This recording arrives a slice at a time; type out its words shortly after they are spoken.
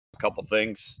couple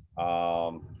things.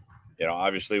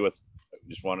 Obviously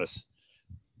just want to,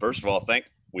 first of all,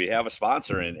 we have a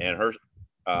sponsor and her,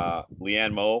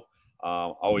 Leanne Moe,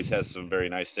 always has some very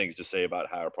nice things to say about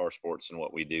Higher Power Sports and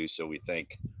what we do. So we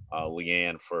thank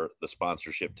Leanne for the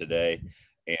sponsorship today.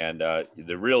 And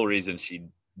the real reason she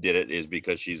did it is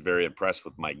because she's very impressed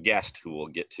with my guest, who we'll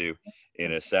get to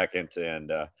in a second.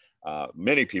 And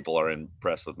many people are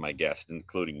impressed with my guest,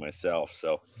 including myself.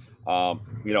 So, I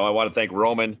want to thank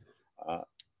Roman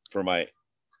for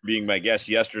being my guest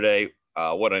yesterday.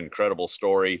 What an incredible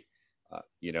story.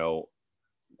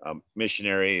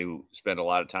 Missionary who spent a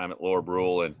lot of time at Lower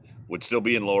Brule and would still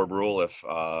be in Lower Brule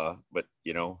but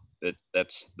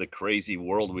that's the crazy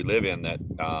world we live in, that,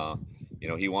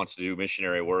 he wants to do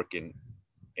missionary work and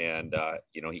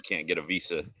he can't get a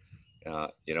visa,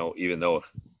 even though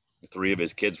 3 of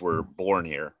his kids were born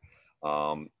here.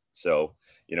 So,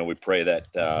 we pray that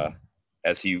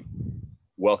as they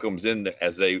welcome in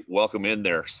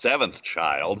their 7th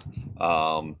child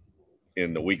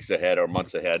in the weeks ahead or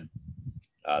months ahead,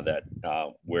 that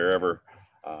wherever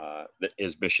that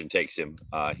his mission takes him,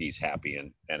 he's happy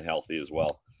and healthy as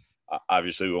well.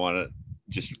 Obviously, we want to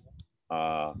just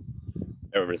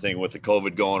everything with the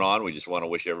COVID going on. We just want to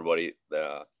wish everybody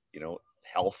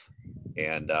health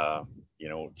and I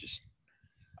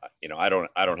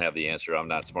don't have the answer. I'm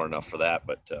not smart enough for that,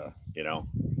 but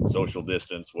social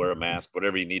distance, wear a mask,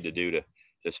 whatever you need to do to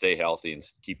stay healthy and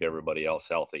keep everybody else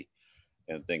healthy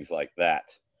and things like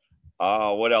that.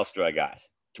 What else do I got?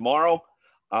 Tomorrow,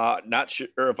 not sure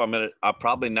if I'm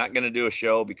probably not going to do a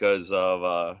show because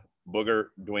of Booger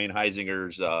Dwayne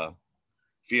Heisinger's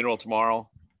funeral tomorrow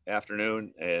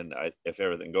afternoon. And if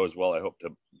everything goes well, I hope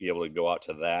to be able to go out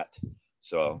to that.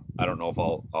 So I don't know if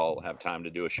I'll have time to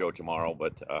do a show tomorrow,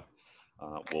 but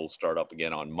we'll start up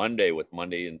again on Mondays with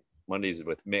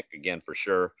Mick again for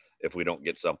sure, if we don't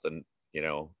get something,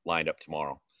 lined up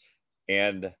tomorrow.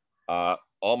 And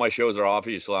all my shows are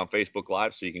obviously on Facebook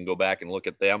Live, so you can go back and look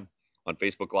at them on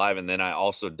Facebook Live. And then I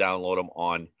also download them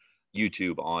on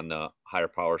YouTube on the Higher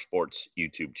Power Sports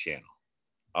YouTube channel.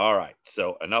 All right,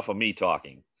 so enough of me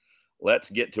talking. Let's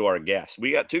get to our guests.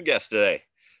 We got 2 guests today.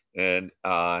 And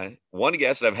one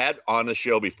guest I've had on the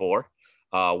show before,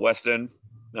 Weston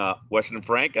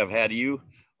Frank. I've had you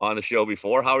on the show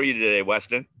before. How are you today,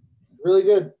 Weston? Really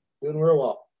good. Doing real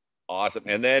well. Awesome.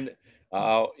 And then,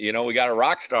 we got a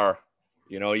rock star.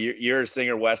 You're a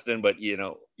singer, Weston, but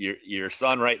your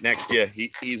son right next to you,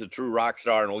 he's a true rock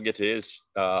star, and we'll get to his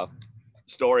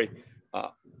story.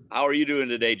 How are you doing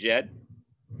today, Jed?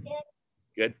 Good.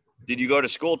 Good. Did you go to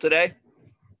school today?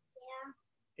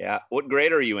 Yeah. What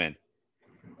grade are you in?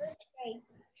 First grade.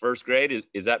 First grade?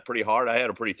 Is that pretty hard? I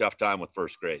had a pretty tough time with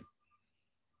first grade.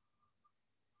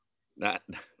 Not.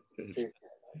 No.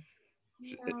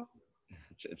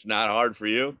 It's not hard for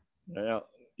you? Well,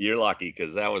 you're lucky,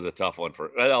 because that was a tough one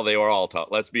they were all tough.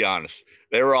 Let's be honest.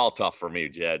 They were all tough for me,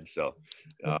 Jed. So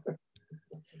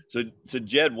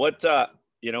Jed, what,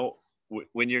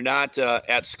 when you're not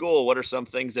at school, what are some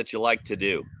things that you like to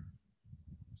do?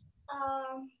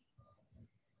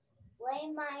 Lay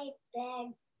in my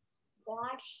bed,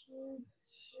 watch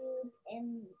YouTube,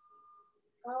 and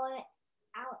go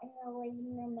out in the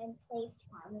living room and play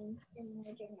Farming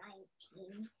Simulator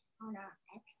 19 on our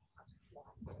Xbox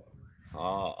One.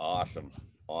 Oh,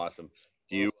 awesome.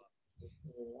 Do you?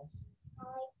 I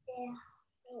like to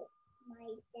help my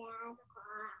dad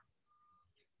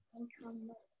and come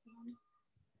with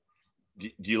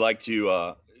him. Do you like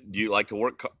to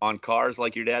work on cars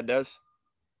like your dad does?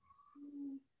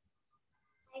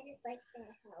 I just like to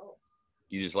help.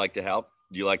 You just like to help?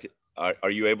 Do you like to? Are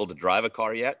you able to drive a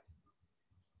car yet?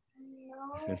 No,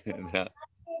 but I have to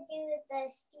do the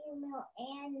steering wheel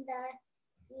and the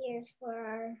gears for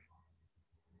our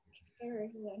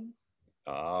excursion.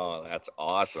 Oh, that's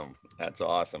awesome.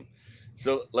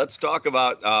 So let's talk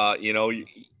about,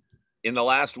 in the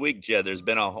last week, Jed, there's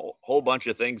been a whole bunch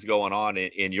of things going on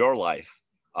in your life.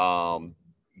 Can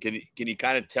you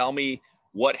kind of tell me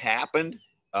what happened?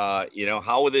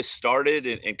 How this started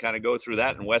and kind of go through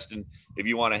that. And Weston, if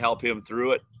you want to help him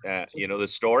through it, the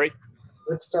story.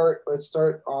 Let's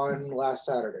start on last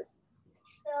Saturday.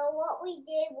 So what we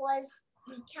did was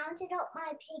we counted up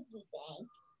my piggy bank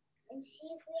and see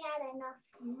if we had enough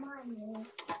money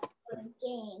for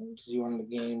games. Because you wanted a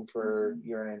game for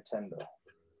your Nintendo.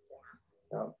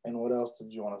 Yeah. And what else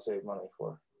did you want to save money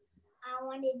for? I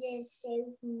wanted to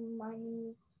save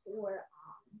money for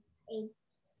a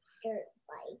dirt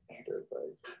bike.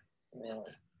 Yeah.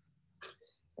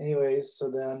 Anyways, so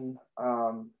then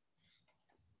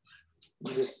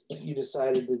you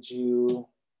decided that you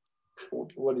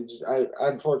What did you? I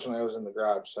unfortunately I was in the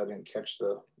garage, so I didn't catch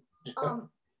the.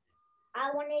 I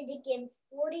wanted to give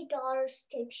 $40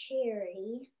 to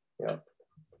charity. Yep.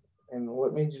 And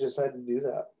what made you decide to do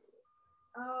that?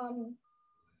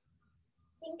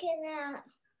 Thinking that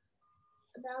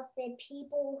about the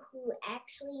people who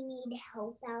actually need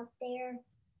help out there,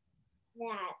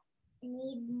 that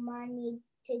need money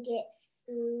to get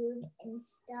food and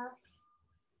stuff.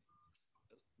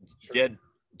 Jed,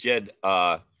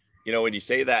 you know, when you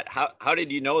say that, how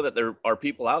did you know that there are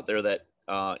people out there that,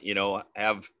 you know,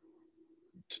 have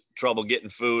trouble getting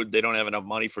food? They don't have enough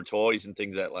money for toys and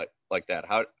things that like that.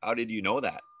 How did you know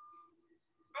that?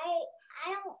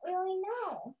 I don't really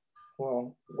know.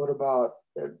 Well, what about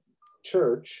at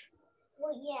church?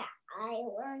 Well, yeah, I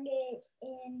learned it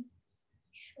in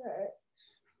church.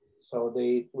 So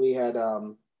we had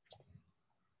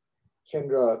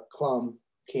Kendra Klum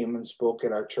came and spoke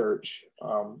at our church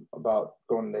about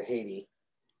going to Haiti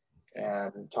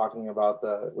and talking about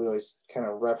we always kind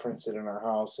of reference it in our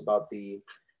house about the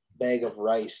bag of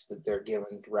rice that they're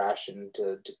given ration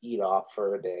to eat off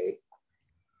for a day.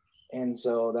 And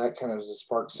so that kind of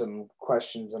sparked some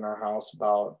questions in our house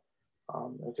about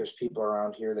if there's people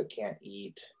around here that can't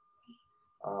eat.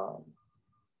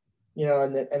 You know,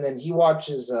 and then he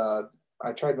watches,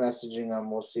 I tried messaging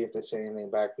him, we'll see if they say anything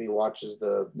back, but he watches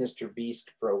the Mr.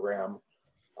 Beast program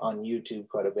on YouTube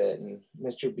quite a bit. And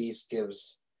Mr. Beast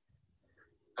gives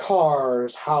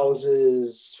cars,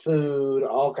 houses, food,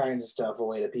 all kinds of stuff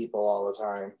away to people all the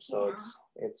time. So Yeah.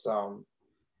 it's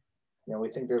you know, we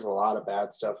think there's a lot of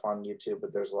bad stuff on YouTube,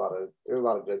 but there's a lot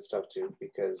of good stuff too,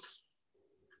 because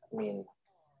I mean,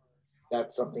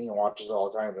 that's something he watches all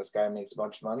the time. This guy makes a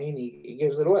bunch of money and he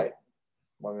gives it away.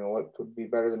 I mean, what could be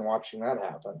better than watching that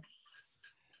happen?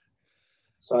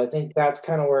 So I think that's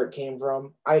kind of where it came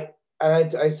from. I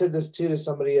said this too to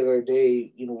somebody the other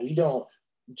day, you know,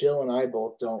 Jill and I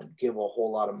both don't give a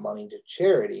whole lot of money to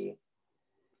charity,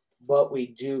 but we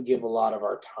do give a lot of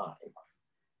our time.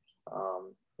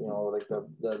 You know, like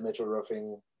the Mitchell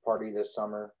Roofing party this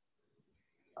summer,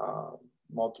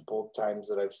 multiple times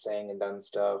that I've sang and done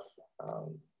stuff.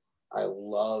 I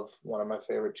love, one of my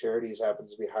favorite charities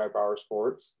happens to be High Power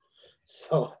Sports.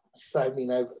 So I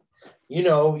mean, you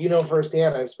know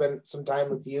firsthand, I've spent some time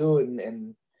with you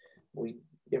and we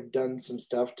have done some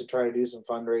stuff to try to do some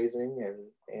fundraising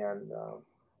and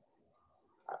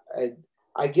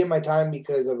I give my time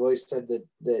because I've always said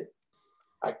that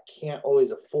I can't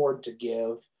always afford to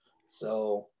give,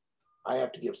 so I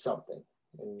have to give something.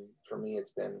 And for me,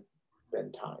 it's been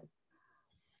time.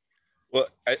 Well,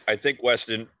 I think,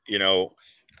 Weston, you know,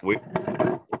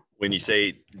 when you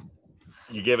say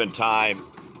you're given time,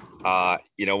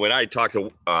 you know, when I talked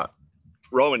to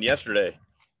Rowan yesterday,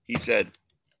 he said,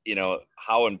 you know,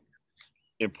 how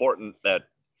important that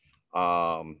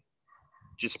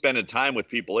just spending time with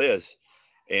people is.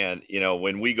 And, you know,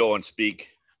 when we go and speak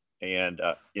and,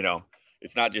 you know,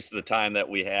 it's not just the time that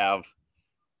we have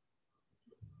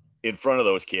in front of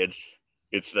those kids,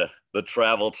 it's the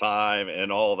travel time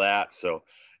and all that. So,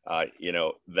 you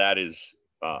know, that is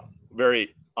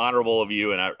very honorable of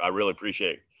you. And I really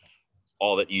appreciate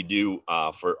all that you do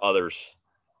for others,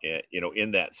 you know,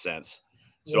 in that sense.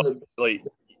 So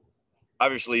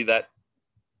obviously that,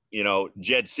 you know,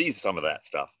 Jed sees some of that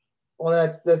stuff. Well,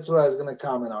 that's what I was going to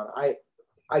comment on.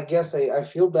 I guess I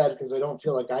feel bad because I don't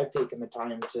feel like I've taken the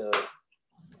time to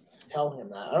tell him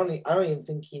that. I don't even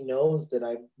think he knows that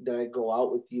I go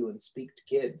out with you and speak to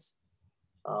kids.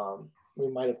 We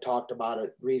might have talked about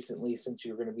it recently since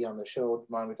you were going to be on the show.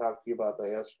 Mind we talked to you about that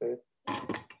yesterday.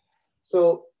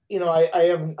 So, you know,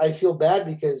 I feel bad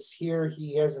because here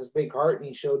he has this big heart and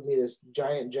he showed me this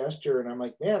giant gesture and I'm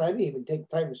like, man, I didn't even take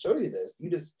the time to show you this. You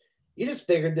just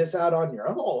figured this out on your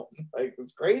own. Like,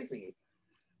 it's crazy.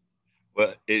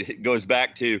 Well, it goes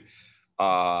back to,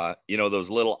 you know, those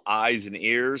little eyes and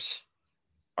ears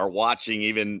are watching,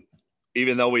 even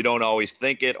though we don't always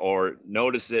think it or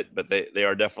notice it, but they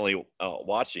are definitely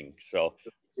watching. So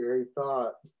scary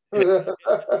thought.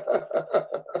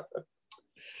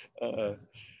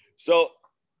 So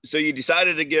you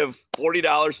decided to give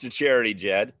 $40 to charity,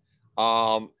 Jed.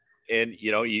 And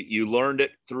you know, you learned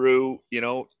it through, you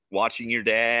know, watching your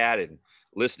dad and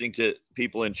listening to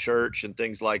people in church and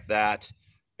things like that.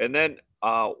 And then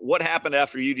what happened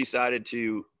after you decided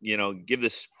to, you know, give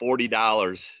this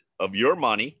 $40 of your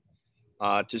money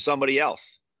to somebody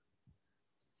else?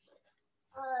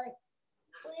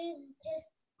 We've just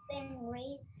been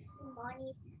raising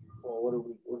money. Well, what did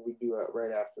we do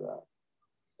right after that?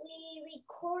 We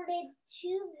recorded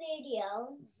 2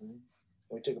 videos. Mm-hmm.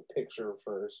 We took a picture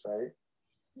first, right?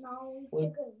 No, We we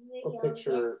took a video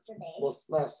picture. yesterday. Well,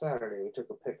 last Saturday we took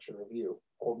a picture of you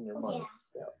holding your money.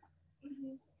 Yeah. Yeah.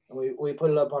 Mhm. And we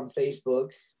put it up on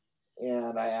Facebook,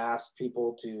 and I asked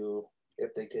people to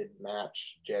if they could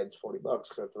match Jed's $40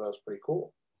 because I thought that was pretty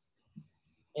cool.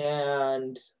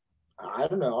 And I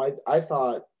don't know. I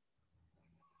thought,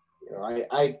 you know,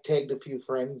 I tagged a few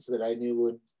friends that I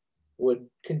knew would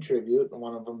contribute, and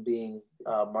one of them being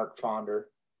Mark Fonder.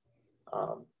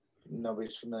 Um,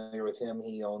 Nobody's familiar with him.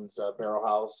 He owns Barrel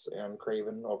House and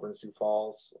Craven over in Sioux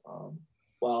Falls,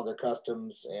 Wilder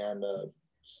Customs, and a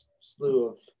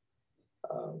slew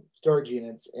of storage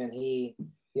units. And he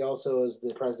also is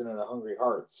the president of Hungry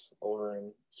Hearts over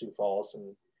in Sioux Falls,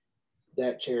 and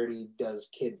that charity does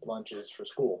kids lunches for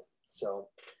school. So,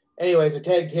 anyways, I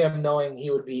tagged him knowing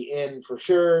he would be in for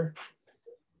sure,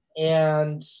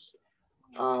 and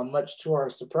much to our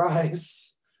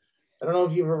surprise. I don't know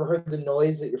if you've ever heard the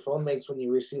noise that your phone makes when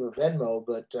you receive a Venmo,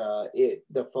 but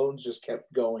the phones just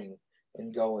kept going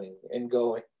and going and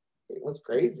going. It was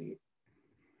crazy.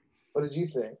 What did you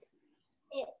think?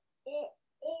 It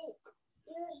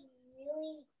was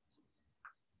really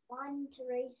fun to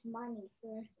raise money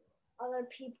for other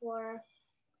people who are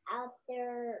out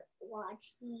there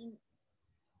watching.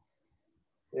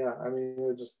 Yeah, I mean, we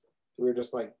were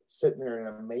just like sitting there in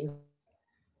amazement.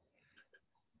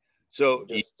 So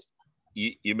Just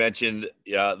you mentioned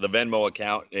the Venmo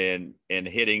account and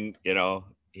hitting,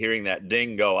 hearing that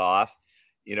ding go off.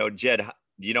 Jed,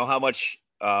 do you know how much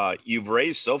you've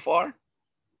raised so far?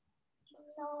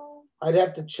 No. I'd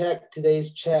have to check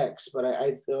today's checks, but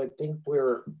I think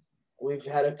we've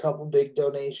had a couple big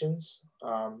donations.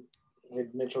 We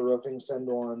had Mitchell Roofing send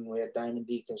one. We had Diamond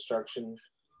D Construction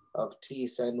of T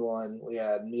send one. We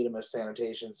had Meadama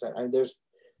Sanitation send. I mean, there's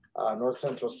North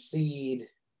Central Seed.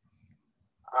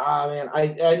 Man,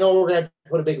 I know we're gonna have to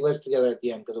put a big list together at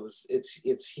the end because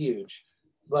it's huge,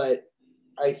 but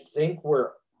I think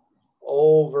we're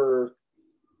over.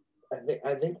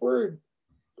 I think we're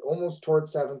almost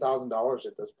towards $7,000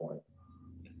 at this point.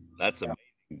 That's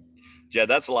amazing, Jed.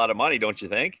 That's a lot of money, don't you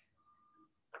think?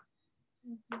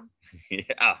 Mm-hmm.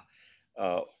 Yeah.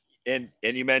 And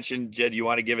you mentioned, Jed, you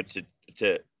want to give it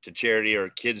to charity or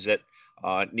kids that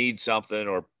need something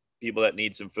or people that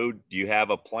need some food. Do you have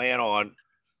a plan on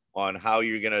how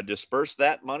you're going to disperse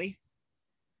that money?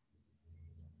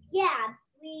 Yeah,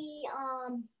 we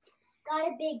got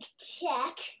a big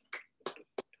check.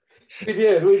 We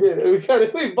did.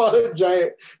 We bought a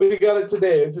giant. We got it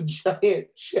today. It's a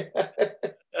giant check.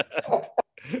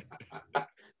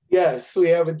 Yes, we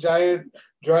have a giant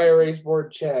dry erase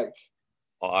board check.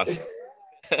 Awesome.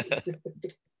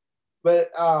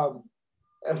 But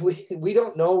we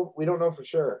don't know. We don't know for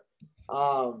sure.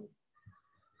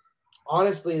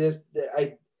 Honestly,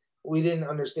 we didn't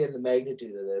understand the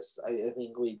magnitude of this. I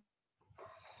think we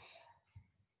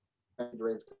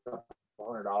raised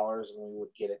 $100 and we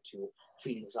would get it to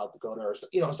Feeding South Dakota or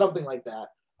something like that.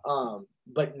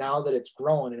 But now that it's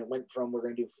grown and it went from we're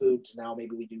going to do food to now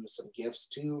maybe we do some gifts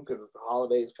too because it's the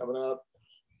holidays coming up.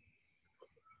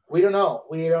 We don't know.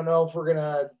 We don't know if we're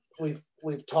gonna.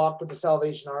 We've talked with the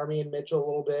Salvation Army in Mitchell a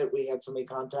little bit. We had somebody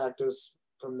contact us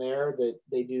from there that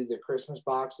they do the Christmas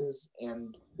boxes,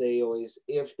 and they always,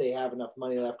 if they have enough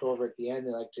money left over at the end,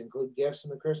 they like to include gifts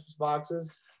in the Christmas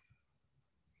boxes.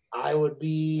 I would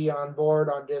be on board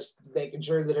on just making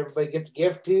sure that everybody gets a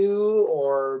gift too,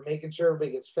 or making sure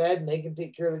everybody gets fed and they can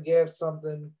take care of the gifts,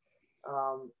 something.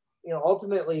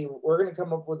 Ultimately, we're going to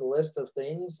come up with a list of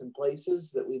things and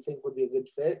places that we think would be a good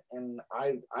fit. And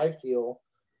I feel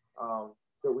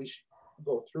that we should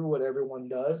go through what everyone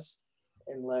does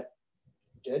and let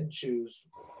Jed choose.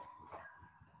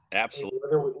 Absolutely.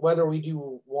 Whether we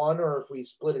do one or if we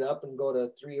split it up and go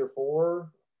to 3 or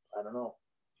 4, I don't know.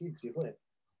 You win.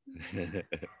 Making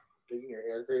your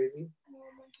hair crazy?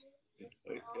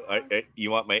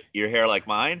 You want your hair like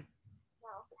mine?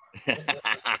 No.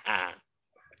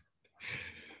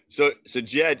 So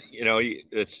Jed,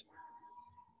 it's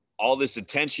all this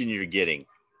attention you're getting,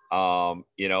 from,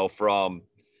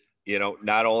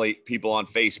 not only people on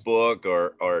Facebook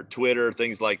or Twitter,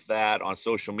 things like that, on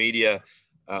social media,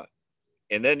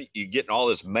 and then you're getting all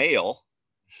this mail.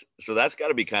 So that's got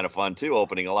to be kind of fun too,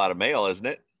 opening a lot of mail, isn't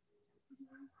it?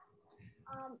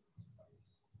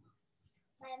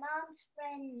 My mom's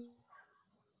friend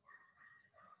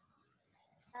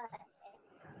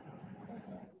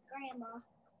grandma,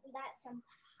 we got some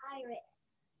pirate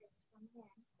stickers from them.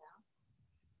 So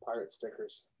pirate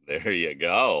stickers. There you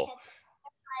go.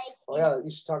 Oh yeah,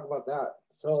 you should talk about that.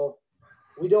 So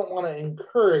we don't want to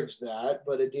encourage that,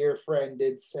 but a dear friend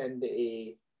did send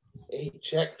a a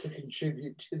check to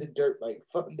contribute to the dirt bike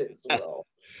fund as well.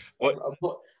 What?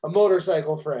 A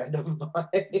motorcycle friend of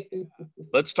mine.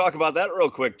 Let's talk about that real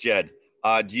quick, Jed.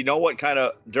 Do you know what kind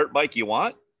of dirt bike you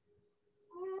want?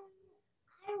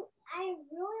 I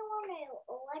really want an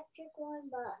electric one,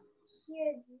 but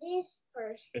here this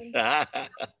person let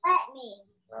me.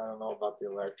 I don't know about the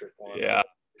electric one. Yeah.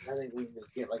 I think we can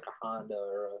get like a Honda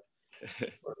or a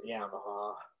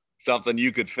Yamaha. Something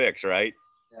you could fix, right?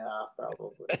 Yeah,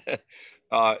 probably.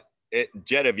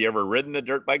 Jed, have you ever ridden a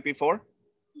dirt bike before?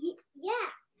 Yeah.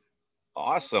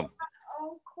 Awesome. My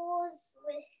uncle's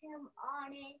with him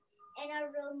on it, and I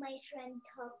rode my friend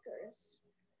Tucker's.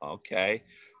 Okay.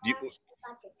 I got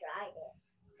to drive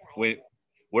it.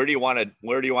 Where do you want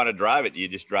to drive it? Do you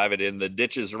just drive it in the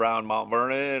ditches around Mount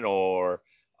Vernon, or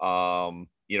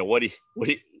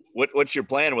what's your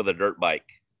plan with a dirt bike?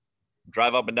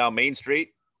 Drive up and down Main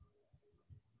Street?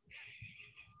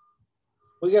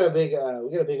 We got a big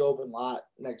open lot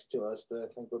next to us that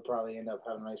I think we'll probably end up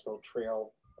having a nice little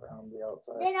trail around the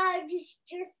outside. Then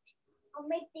I'll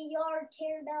make the yard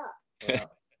teared up. Yeah.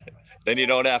 Then you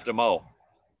don't have to mow.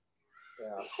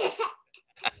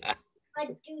 Yeah. I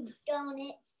do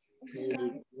donuts.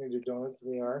 You do donuts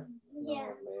in the yard?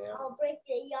 Yeah. Oh, I'll break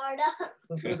the yard up.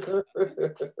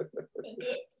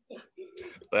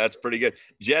 That's pretty good.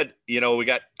 Jed, we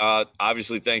got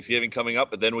obviously Thanksgiving coming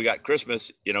up, but then we got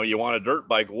Christmas. You want a dirt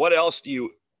bike. What else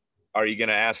are you going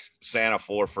to ask Santa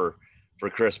for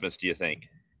Christmas, do you think?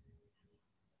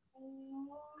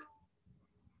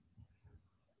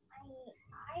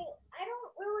 I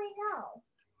don't really know.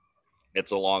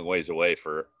 It's a long ways away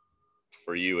for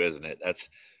you, isn't it? That's,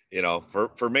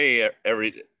 for me,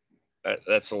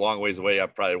 that's a long ways away. I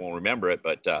probably won't remember it,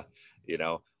 but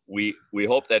we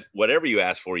hope that whatever you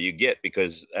ask for, you get,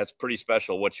 because that's pretty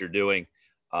special what you're doing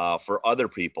for other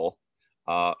people.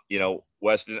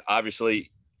 Weston,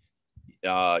 obviously,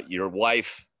 your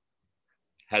wife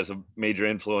has a major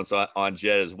influence on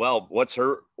Jed as well. What's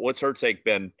her take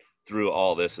been through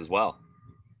all this as well?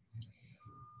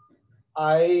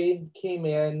 I came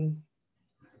in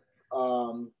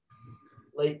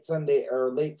late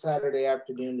Saturday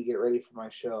afternoon to get ready for my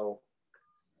show,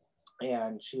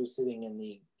 and she was sitting in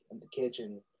the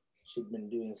kitchen. She'd been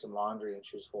doing some laundry, and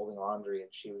she was folding laundry,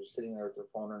 and she was sitting there with her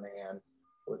phone in her hand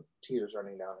with tears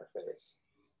running down her face.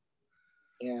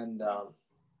 And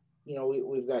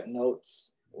we've got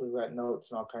notes and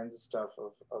all kinds of stuff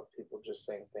of people just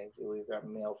saying thank you. We've got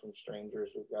mail from strangers.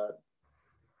 We've got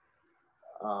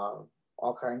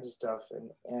all kinds of stuff,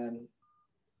 and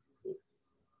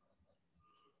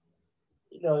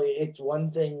it's one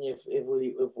thing if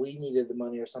we needed the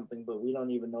money or something, but we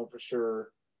don't even know for sure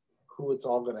who it's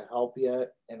all going to help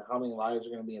yet and how many lives are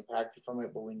going to be impacted from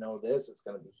it. But we know it's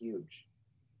going to be huge.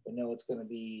 We know it's going to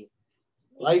be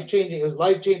life-changing. It was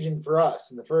life-changing for us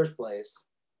in the first place,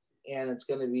 and it's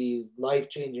going to be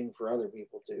life-changing for other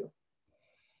people too.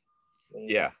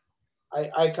 Yeah.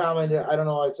 I commented, I don't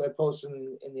know, I posted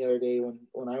in the other day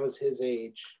when I was his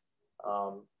age,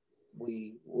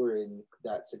 we were in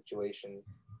that situation.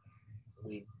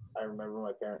 I remember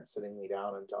my parents sitting me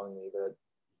down and telling me that,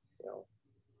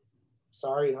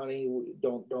 sorry, honey, we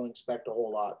don't expect a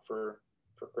whole lot for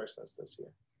Christmas this year.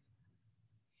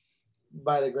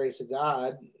 By the grace of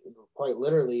God, quite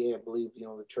literally, I believe,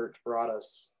 the church brought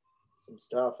us some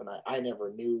stuff, and I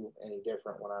never knew any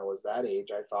different when I was that age.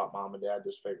 I thought mom and dad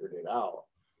just figured it out.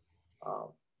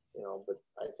 But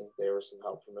I think there was some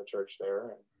help from the church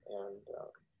there, and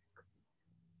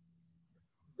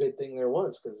good thing there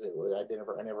was, because I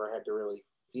never had to really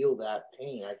feel that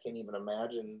pain. I can't even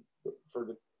imagine for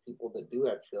the people that do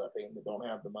have to feel that pain, that don't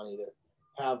have the money to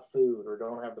have food or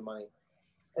don't have the money.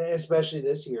 And especially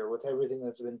this year with everything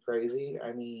that's been crazy.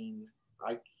 I mean,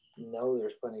 I know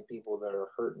there's plenty of people that are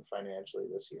hurting financially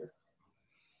this year.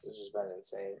 This has been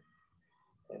insane.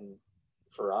 And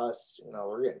for us,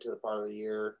 we're getting to the part of the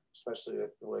year, especially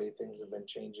with the way things have been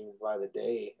changing by the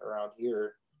day around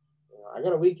here. I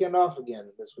got a weekend off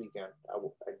again this weekend. I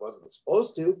wasn't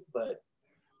supposed to, but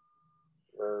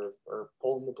we're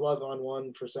pulling the plug on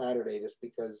one for Saturday just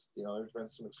because, there's been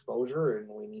some exposure and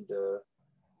we need to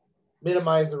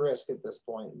minimize the risk at this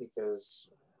point, because,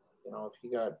 if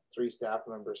you got 3 staff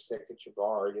members sick at your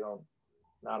bar,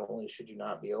 not only should you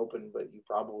not be open, but you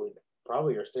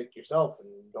probably are sick yourself and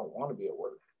don't want to be at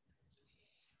work.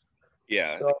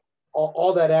 Yeah. So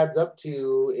all that adds up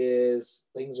to is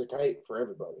things are tight for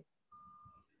everybody.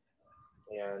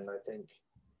 And I think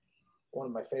one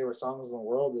of my favorite songs in the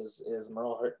world is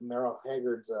Merle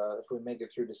Haggard's "If We Make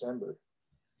It Through December,"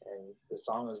 and the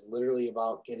song is literally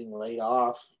about getting laid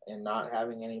off and not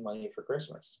having any money for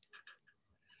Christmas.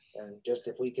 And just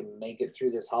if we can make it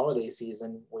through this holiday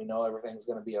season, we know everything's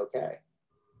going to be okay.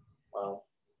 Well,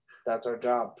 that's our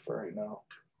job for right now,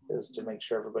 is to make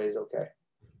sure everybody's okay.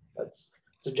 It's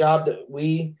a job that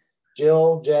we,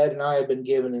 Jill, Jed, and I have been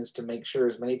given, is to make sure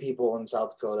as many people in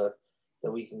South Dakota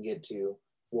that we can get to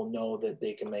will know that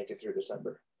they can make it through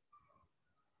December.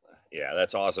 Yeah,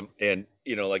 that's awesome. And,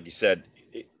 like you said,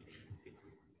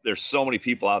 there's so many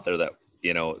people out there that,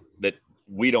 that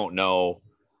we don't know,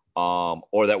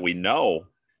 or that we know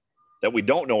that we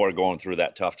don't know are going through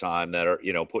that tough time, that are,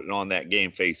 putting on that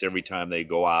game face every time they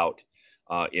go out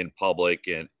in public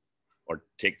or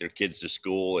take their kids to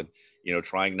school, and,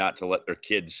 trying not to let their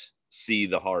kids see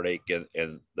the heartache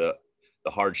and the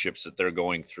hardships that they're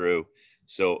going through.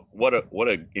 So what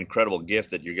a incredible gift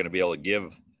that you're going to be able to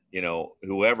give,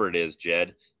 whoever it is,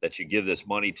 Jed, that you give this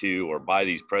money to, or buy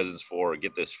these presents for, or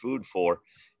get this food for.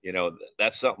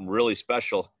 That's something really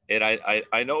special. And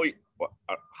I know,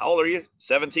 how old are you?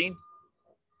 17?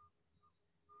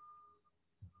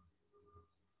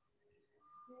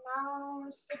 No,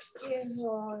 6 years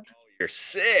old. Oh, you're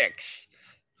 6.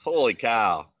 Holy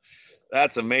cow.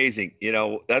 That's amazing.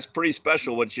 That's pretty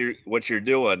special what you're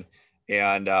doing.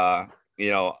 And I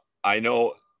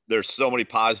know there's so many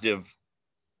positive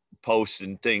posts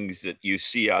and things that you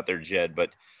see out there, Jed,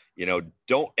 but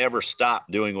don't ever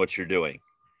stop doing what you're doing.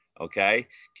 Okay?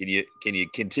 Can you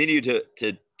continue to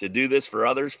do this for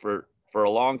others for a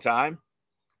long time?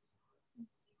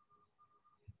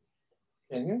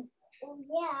 Can you? Well,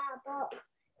 yeah, but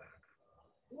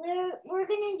we're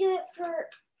gonna do it for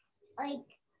like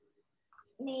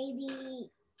maybe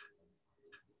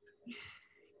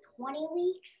 20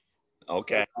 weeks.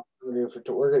 Okay.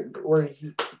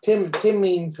 Tim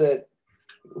means that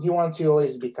he wants you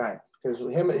always to be kind, because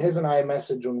his and I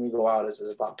message when we go out is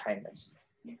about kindness.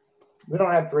 We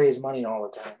don't have to raise money all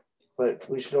the time, but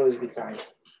we should always be kind,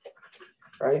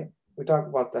 right? We talk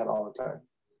about that all the time.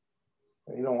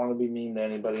 You don't want to be mean to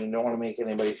anybody. You don't want to make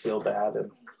anybody feel bad, and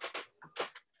you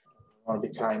want to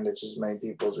be kind to as many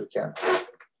people as we can.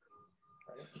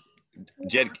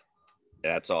 Jed,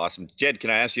 that's awesome. Jed, can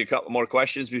I ask you a couple more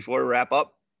questions before we wrap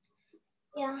up?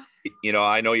 Yeah.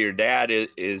 I know your dad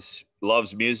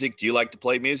loves music. Do you like to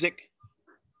play music?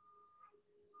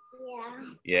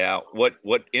 Yeah. Yeah.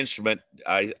 What instrument?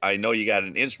 I know you got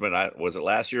an instrument. Was it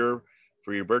last year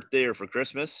for your birthday or for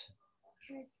Christmas?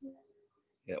 Christmas.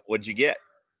 Yeah. What'd you get?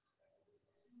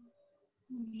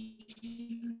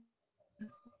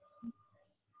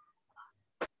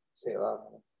 Stay loud.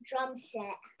 Drum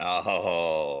set.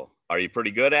 Oh, are you pretty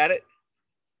good at it?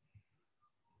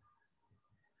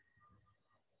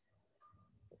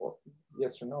 Well,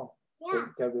 yes or no? Yeah.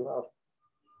 Gotta be loud.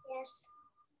 Yes.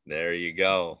 There you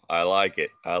go. I like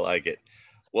it. I like it.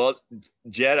 Well,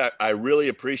 Jed, I really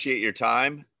appreciate your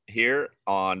time here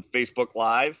on Facebook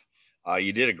Live.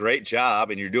 You did a great job,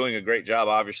 and you're doing a great job,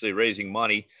 obviously, raising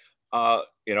money.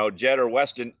 Jed or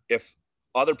Weston, if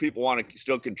other people want to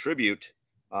still contribute,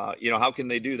 how can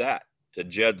they do that to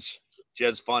Jed's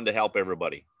fund to help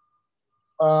everybody?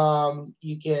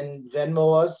 You can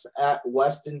Venmo us at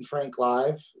Weston Frank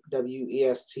Live,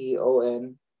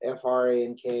 WESTON FRANKLIVE.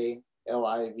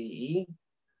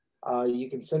 You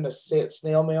can send us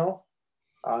snail mail.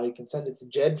 You can send it to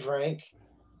Jed Frank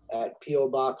at P.O.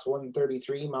 Box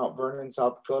 133, Mount Vernon,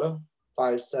 South Dakota,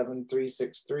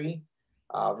 57363.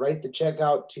 Write the check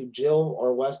out to Jill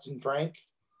or Weston Frank,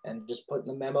 and just put in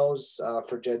the memos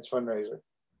for Jed's fundraiser.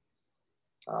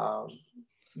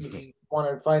 If you want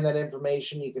to find that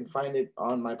information, you can find it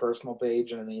on my personal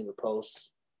page and any of the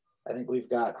posts. I think we've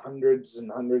got hundreds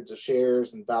and hundreds of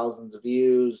shares and thousands of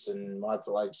views and lots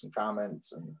of likes and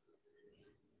comments, and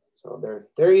so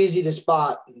they're easy to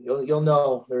spot. You'll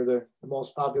know they're the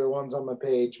most popular ones on my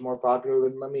page, more popular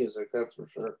than my music, that's for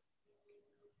sure.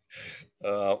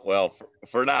 Well,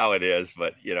 for now it is,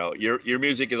 but your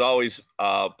music is always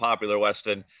popular,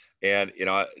 Weston, and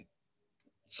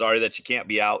sorry that you can't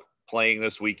be out playing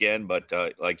this weekend, but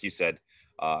like you said,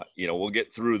 we'll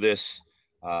get through this,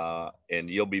 and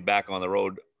you'll be back on the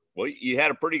road. Well, you had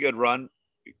a pretty good run,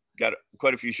 got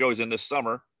quite a few shows in this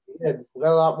summer. We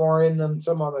got a lot more in than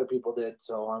some other people did,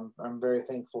 so I'm very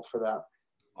thankful for that.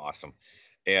 Awesome.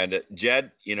 And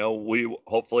Jed, we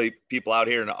hopefully people out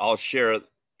here, and I'll try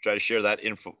to share that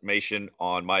information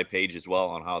on my page as well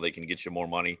on how they can get you more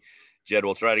money. Jed,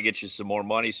 we'll try to get you some more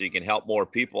money so you can help more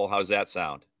people. How's that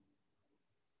sound?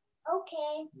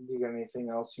 Okay. You got anything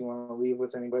else you want to leave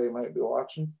with anybody that might be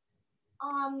watching?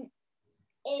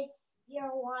 If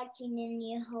you're watching and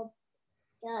you helped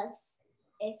us,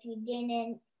 if you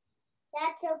didn't,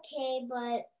 that's okay.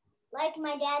 But like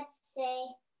my dad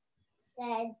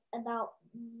said about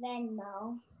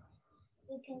Venmo,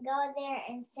 you can go there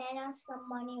and send us some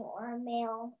money or a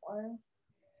mail or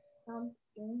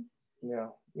something. Yeah,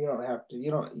 you don't have to.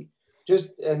 You don't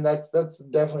just, and that's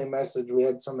definitely a message. We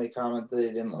had somebody comment that they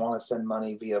didn't want to send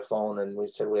money via phone, and we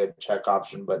said we had a check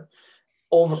option. But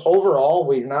overall,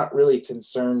 we're not really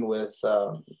concerned with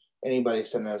anybody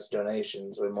sending us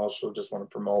donations. We mostly just want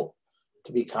to promote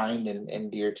to be kind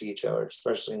and dear to each other,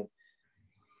 especially.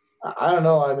 I don't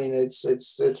know. I mean,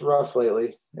 it's rough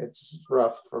lately. It's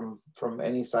rough from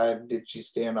any side that you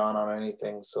stand on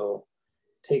anything. So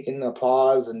taking a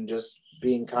pause and just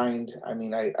being kind. I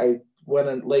mean, I went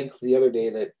at length the other day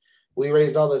that we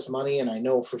raised all this money, and I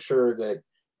know for sure that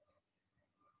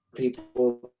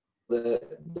people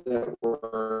that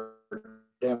were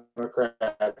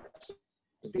Democrats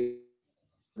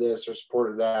this or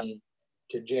supported that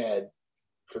to Jed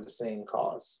for the same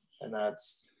cause, and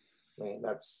that's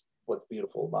what's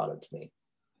beautiful about it to me.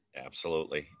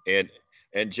 Absolutely.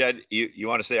 And Jed, you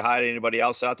want to say hi to anybody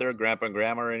else out there, Grandpa and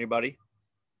Grandma, or anybody?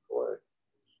 What?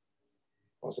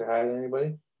 Want to say hi to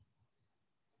anybody?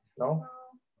 No?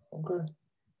 Okay.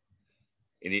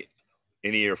 Any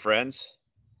of your friends?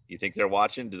 You think they're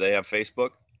watching? Do they have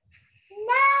Facebook?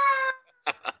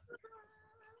 No.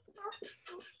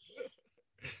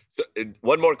 So,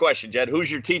 one more question, Jed.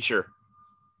 Who's your teacher?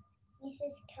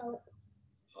 Mrs. Cope.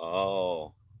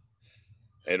 Oh,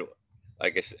 and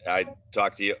like I said, I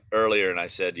talked to you earlier and I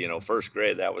said, first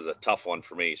grade, that was a tough one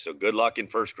for me. So good luck in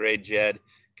first grade, Jed.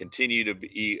 Continue to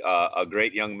be a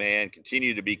great young man.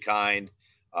 Continue to be kind.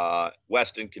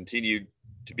 Weston, continue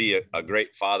to be a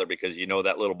great father, because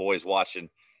that little boy's watching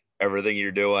everything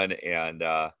you're doing. And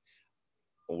I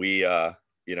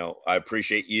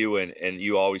appreciate you and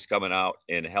you always coming out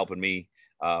and helping me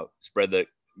spread the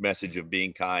message of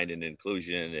being kind and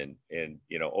inclusion and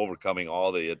overcoming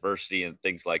all the adversity and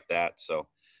things like that. So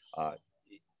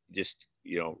just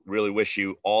really wish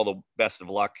you all the best of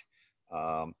luck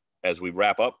as we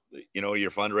wrap up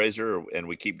your fundraiser and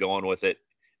we keep going with it,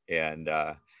 and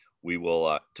we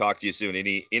will talk to you soon.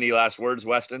 Any last words,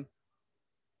 Weston?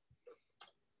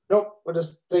 Nope. I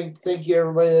just thank you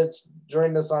everybody that's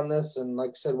joined us on this, and like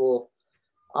I said, we'll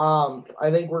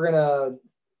I think we're gonna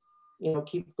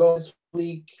keep going this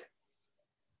week,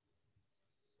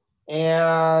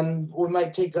 and we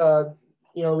might take the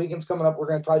weekend's coming up. We're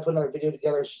gonna probably put another video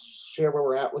together, share where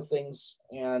we're at with things,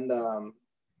 and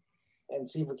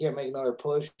see if we can't make another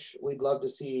push. We'd love to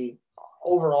see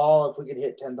overall if we could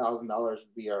hit $10,000 would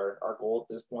be our goal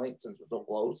at this point, since we're so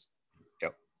close.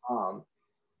 Yep.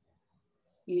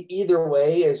 Either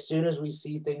way, as soon as we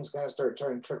see things kind of start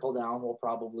trying to trickle down, we'll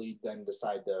probably then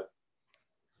decide to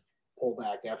pull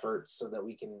back efforts so that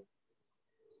we can.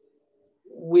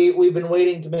 We've been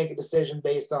waiting to make a decision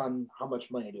based on how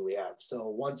much money do we have. So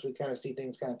once we kind of see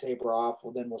things kind of taper off,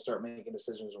 then we'll start making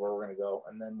decisions where we're going to go,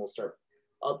 and then we'll start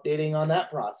updating on that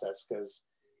process, because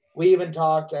we even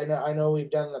talked. I know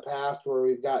we've done in the past where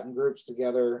we've gotten groups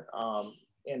together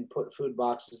and put food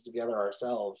boxes together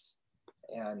ourselves,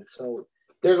 and so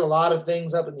there's a lot of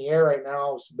things up in the air right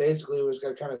now. So basically, we're just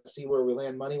going to kind of see where we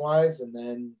land money wise, and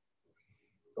then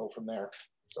go from there.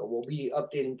 So we'll be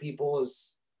updating people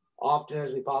as often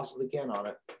as we possibly can on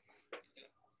it.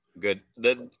 Good.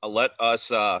 Then let us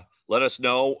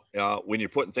know when you're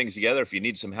putting things together. If you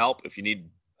need some help, if you need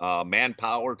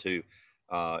manpower to,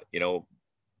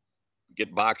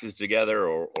 get boxes together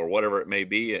or whatever it may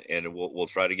be, and we'll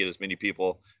try to get as many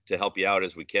people to help you out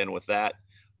as we can with that.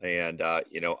 And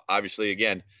obviously,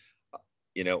 again,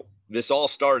 this all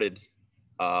started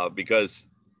because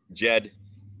Jed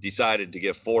decided to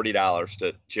give $40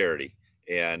 to charity,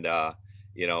 and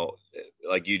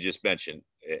like you just mentioned,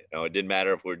 it didn't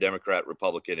matter if we're Democrat,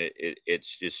 Republican. It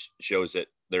just shows that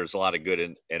there's a lot of good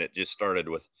and it just started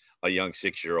with a young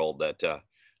 6-year-old that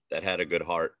had a good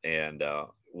heart, and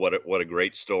what a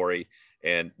great story.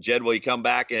 And Jed, will you come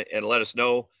back and let us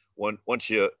know once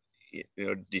you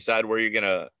decide where you're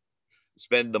gonna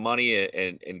spend the money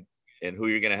and who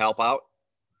you're gonna help out?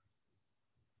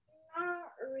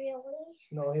 Not really.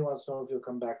 No, he wants to know if you'll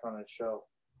come back on his show.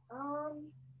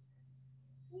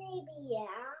 Maybe,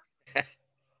 yeah.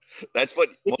 That's what.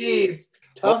 Jeez,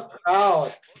 tough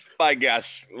crowd. I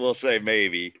guess we'll say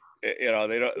maybe. They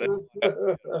don't.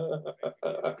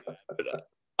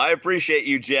 I appreciate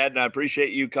you, Jed, and I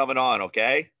appreciate you coming on.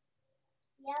 Okay.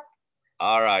 Yep.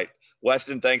 All right,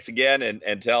 Weston. Thanks again,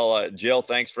 and tell Jill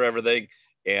thanks for everything,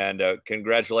 and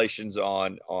congratulations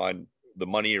on the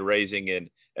money you're raising and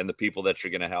the people that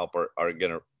you're going to help are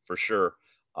going to for sure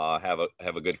have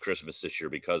a good Christmas this year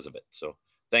because of it. So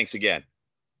thanks again.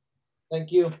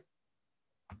 Thank you.